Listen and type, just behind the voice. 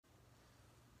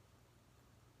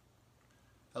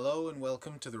Hello and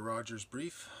welcome to the Rogers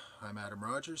Brief. I'm Adam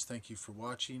Rogers. Thank you for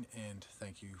watching and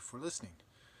thank you for listening.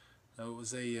 Now, it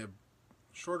was a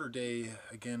shorter day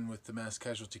again with the Mass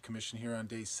Casualty Commission here on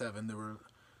day 7. There were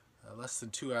less than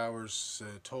 2 hours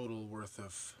total worth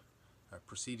of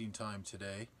proceeding time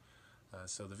today.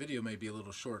 So the video may be a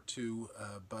little short too,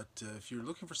 but if you're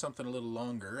looking for something a little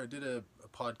longer, I did a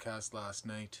podcast last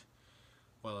night.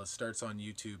 Well, it starts on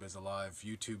YouTube as a live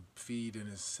YouTube feed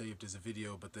and is saved as a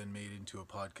video, but then made into a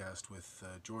podcast with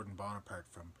Jordan Bonaparte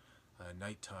from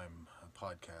Nighttime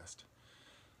podcast.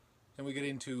 And we get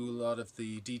into a lot of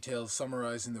the details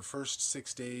summarizing the first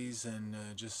 6 days and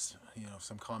just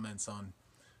some comments on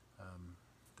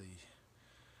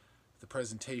the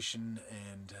presentation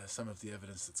and some of the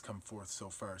evidence that's come forth so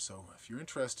far. So if you're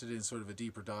interested in sort of a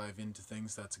deeper dive into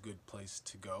things, that's a good place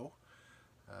to go.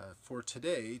 For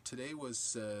today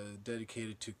was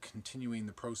dedicated to continuing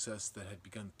the process that had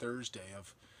begun Thursday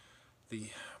of the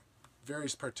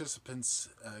various participants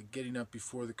getting up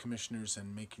before the commissioners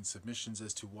and making submissions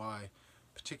as to why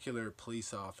particular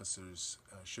police officers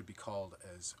should be called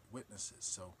as witnesses.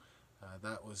 So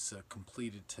that was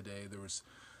completed today. There was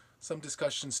some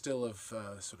discussion still of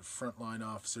sort of frontline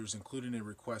officers, including a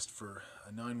request for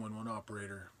a 911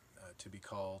 operator to be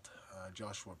called.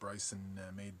 Joshua Bryson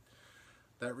made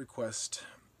that request.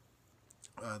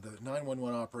 The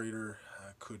 911 operator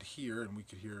could hear, and we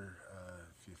could hear,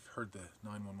 if you've heard the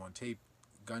 911 tape,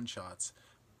 gunshots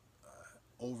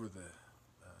over the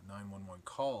 911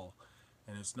 call,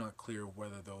 and it's not clear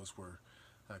whether those were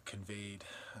conveyed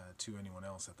to anyone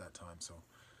else at that time. So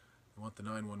we want the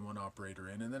 911 operator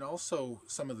in, and then also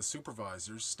some of the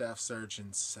supervisors, Staff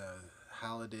Sergeants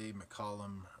Halliday,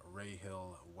 MacCallum,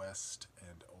 Rehill, West,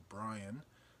 and O'Brien,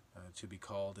 to be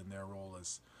called in their role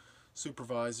as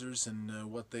supervisors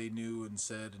and what they knew and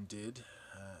said and did,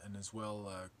 and as well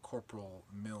Corporal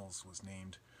Mills was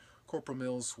named. Corporal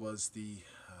Mills was the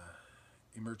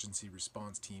emergency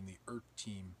response team, the ERT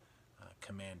team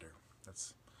commander.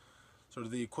 That's sort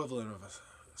of the equivalent of a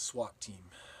SWAT team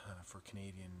for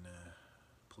Canadian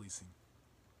policing.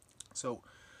 So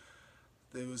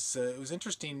it was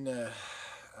interesting.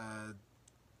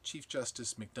 Chief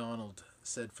Justice MacDonald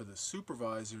said for the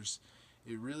supervisors,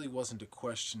 it really wasn't a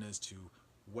question as to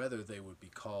whether they would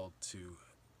be called to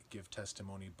give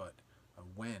testimony, but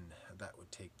when that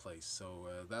would take place. So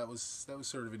that was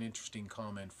sort of an interesting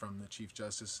comment from the Chief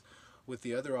Justice. With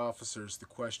the other officers, the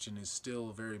question is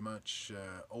still very much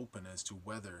open as to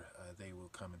whether they will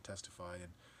come and testify.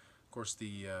 And of course,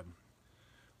 the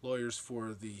lawyers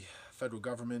for the federal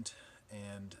government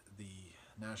and the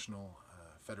National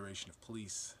Federation of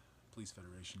Police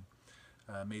Federation,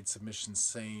 made submissions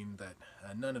saying that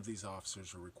none of these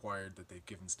officers are required, that they've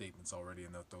given statements already,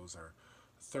 and that those are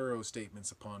thorough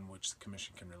statements upon which the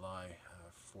Commission can rely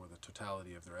for the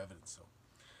totality of their evidence. So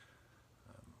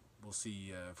we'll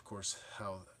see, of course,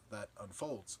 how that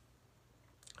unfolds.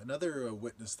 Another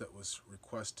witness that was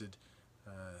requested,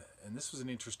 and this was an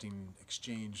interesting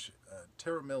exchange,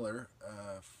 Tara Miller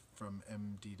from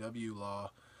MDW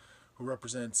Law, who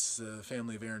represents the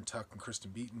family of Aaron Tuck and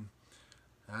Kristen Beaton,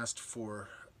 asked for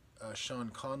Sean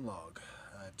Conlog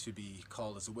to be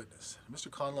called as a witness. Mr.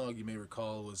 Conlog, you may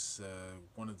recall, was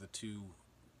one of the two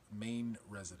Maine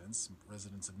residents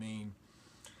of Maine,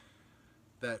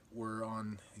 that were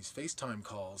on these FaceTime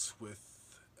calls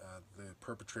with the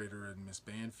perpetrator and Miss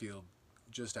Banfield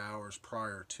just hours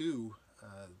prior to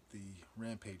the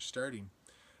rampage starting.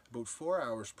 About 4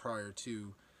 hours prior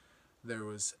to, there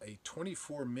was a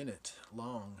 24-minute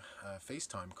long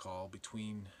FaceTime call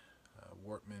between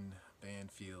Wortman,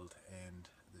 Banfield, and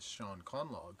this Sean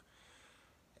Conlog.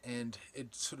 And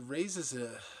it sort of raises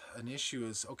an issue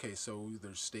as, okay, so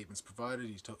there's statements provided,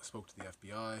 he spoke to the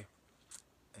FBI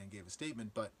and gave a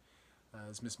statement, but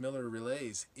as Ms. Miller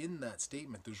relays, in that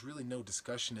statement there's really no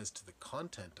discussion as to the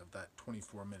content of that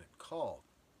 24-minute call.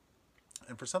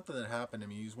 And for something that happened, I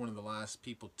mean, he was one of the last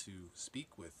people to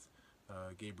speak with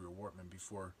Gabriel Wortman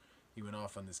before he went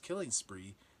off on this killing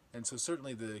spree, and so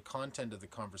certainly the content of the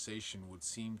conversation would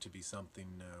seem to be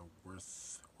something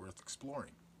worth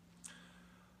exploring.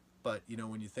 But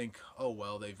when you think, oh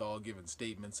well, they've all given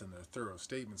statements and they're thorough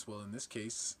statements, well, in this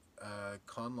case,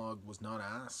 Conlog was not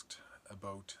asked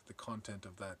about the content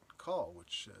of that call,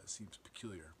 which seems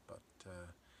peculiar. But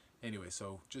anyway,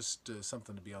 so just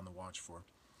something to be on the watch for.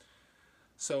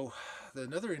 So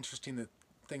another interesting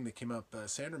thing that came up,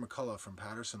 Sandra McCullough from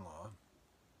Patterson Law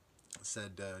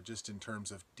said, just in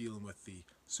terms of dealing with the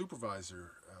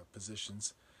supervisor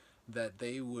positions, that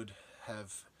they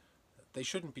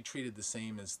shouldn't be treated the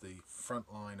same as the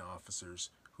frontline officers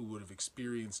who would have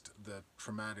experienced the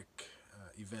traumatic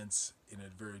events in a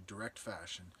very direct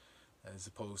fashion, as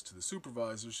opposed to the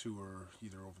supervisors who are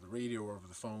either over the radio or over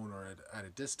the phone or at a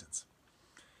distance.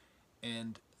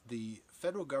 And the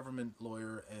federal government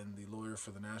lawyer and the lawyer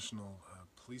for the National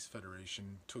Police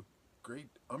Federation took great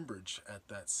umbrage at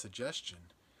that suggestion.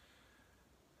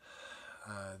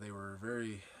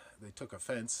 They took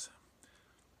offense,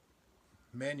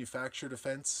 manufactured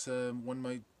offense, one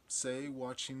might say,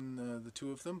 watching the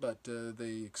two of them, but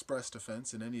they expressed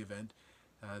offense in any event,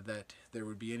 that there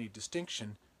would be any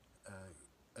distinction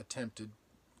attempted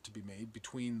to be made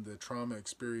between the trauma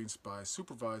experienced by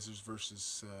supervisors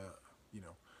versus,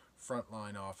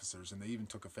 frontline officers. And they even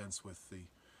took offense with the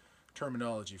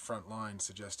terminology frontline,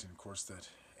 suggesting, of course, that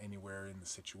anywhere in the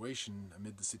situation,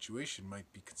 amid the situation,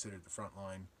 might be considered the front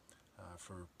line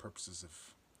for purposes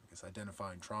of,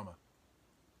 identifying trauma.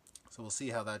 So we'll see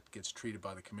how that gets treated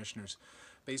by the commissioners,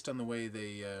 based on the way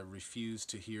they refused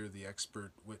to hear the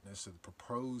expert witness, or the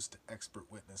proposed expert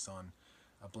witness, on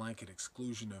a blanket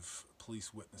exclusion of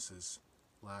police witnesses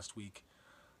last week.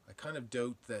 I kind of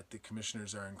doubt that the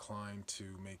commissioners are inclined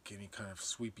to make any kind of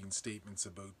sweeping statements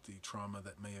about the trauma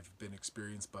that may have been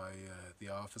experienced by the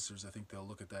officers. I think they'll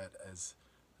look at that as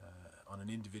on an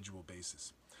individual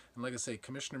basis. And like I say,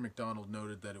 Commissioner MacDonald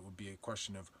noted that it would be a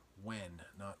question of when,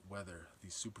 not whether,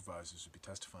 these supervisors would be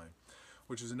testifying,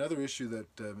 which is another issue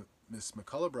that Ms.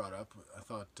 MacCallum brought up, I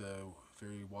thought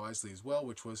very wisely as well,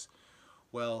 which was,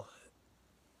 well,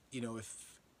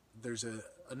 if there's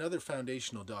another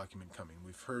foundational document coming.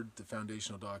 We've heard the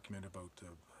foundational document about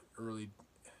early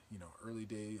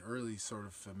sort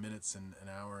of minutes and an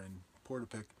hour in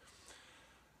Portapic.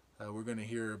 We're going to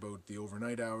hear about the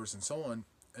overnight hours and so on.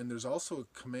 And there's also a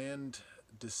command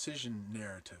decision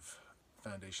narrative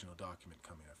foundational document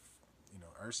coming up.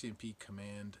 RCMP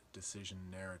Command Decision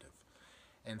Narrative.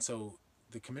 And so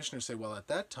the commissioners say, well, at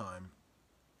that time,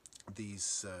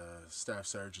 these staff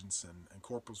sergeants and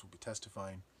corporals will be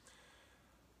testifying.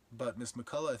 But Ms.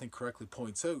 MacCallum, I think, correctly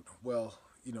points out, well,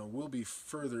 we'll be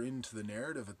further into the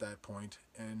narrative at that point,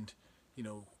 and,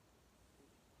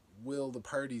 will the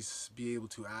parties be able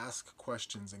to ask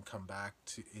questions and come back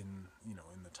to in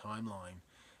the timeline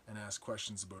and ask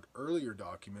questions about earlier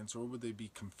documents, or would they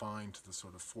be confined to the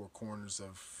sort of four corners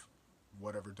of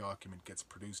whatever document gets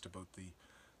produced about the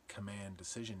command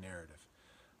decision narrative?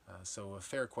 So a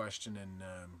fair question, and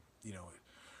it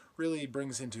really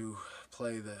brings into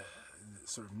play the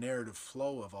sort of narrative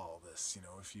flow of all this.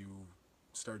 If you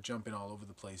start jumping all over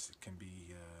the place, it can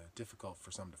be difficult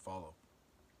for some to follow,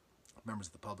 members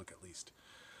of the public at least.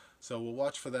 So we'll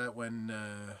watch for that when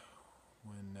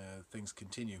things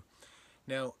continue.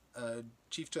 Now,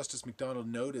 Chief Justice MacDonald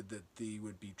noted that they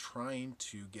would be trying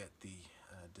to get the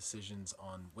decisions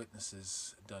on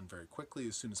witnesses done very quickly,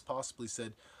 as soon as possible. He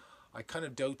said, I kind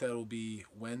of doubt that will be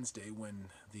Wednesday when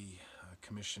the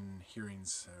commission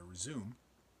hearings resume.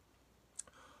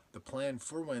 The plan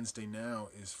for Wednesday now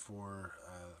is for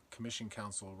Commission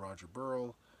Counsel Roger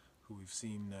Burrill, who we've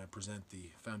seen present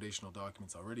the foundational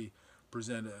documents already,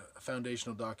 present a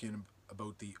foundational document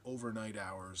about the overnight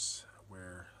hours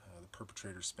where the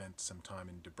perpetrator spent some time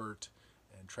in Debert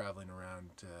and traveling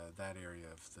around that area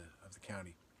of the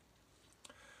county.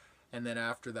 And then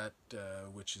after that,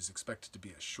 which is expected to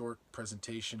be a short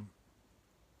presentation,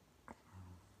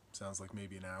 sounds like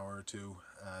maybe an hour or two,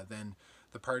 then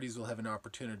the parties will have an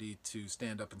opportunity to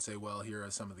stand up and say, well, here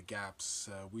are some of the gaps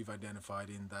we've identified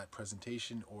in that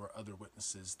presentation, or other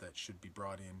witnesses that should be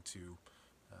brought in to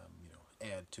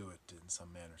add to it in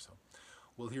some manner. So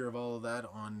we'll hear of all of that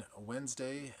on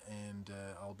Wednesday, and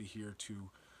I'll be here to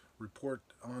report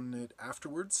on it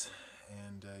afterwards.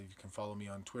 And you can follow me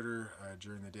on Twitter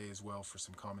during the day as well for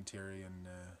some commentary and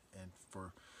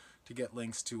to get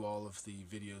links to all of the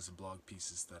videos and blog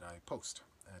pieces that I post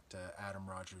at Adam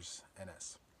Rogers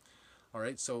NS. All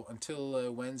right, so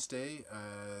until Wednesday,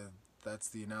 that's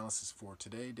the analysis for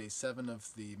today, day 7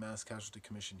 of the Mass Casualty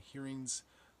Commission hearings.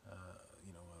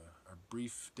 A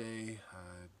brief day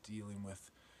dealing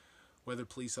with whether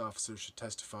police officers should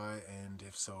testify, and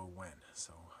if so, when.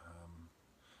 So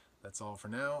that's all for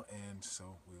now, and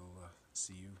so we'll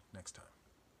see you next time.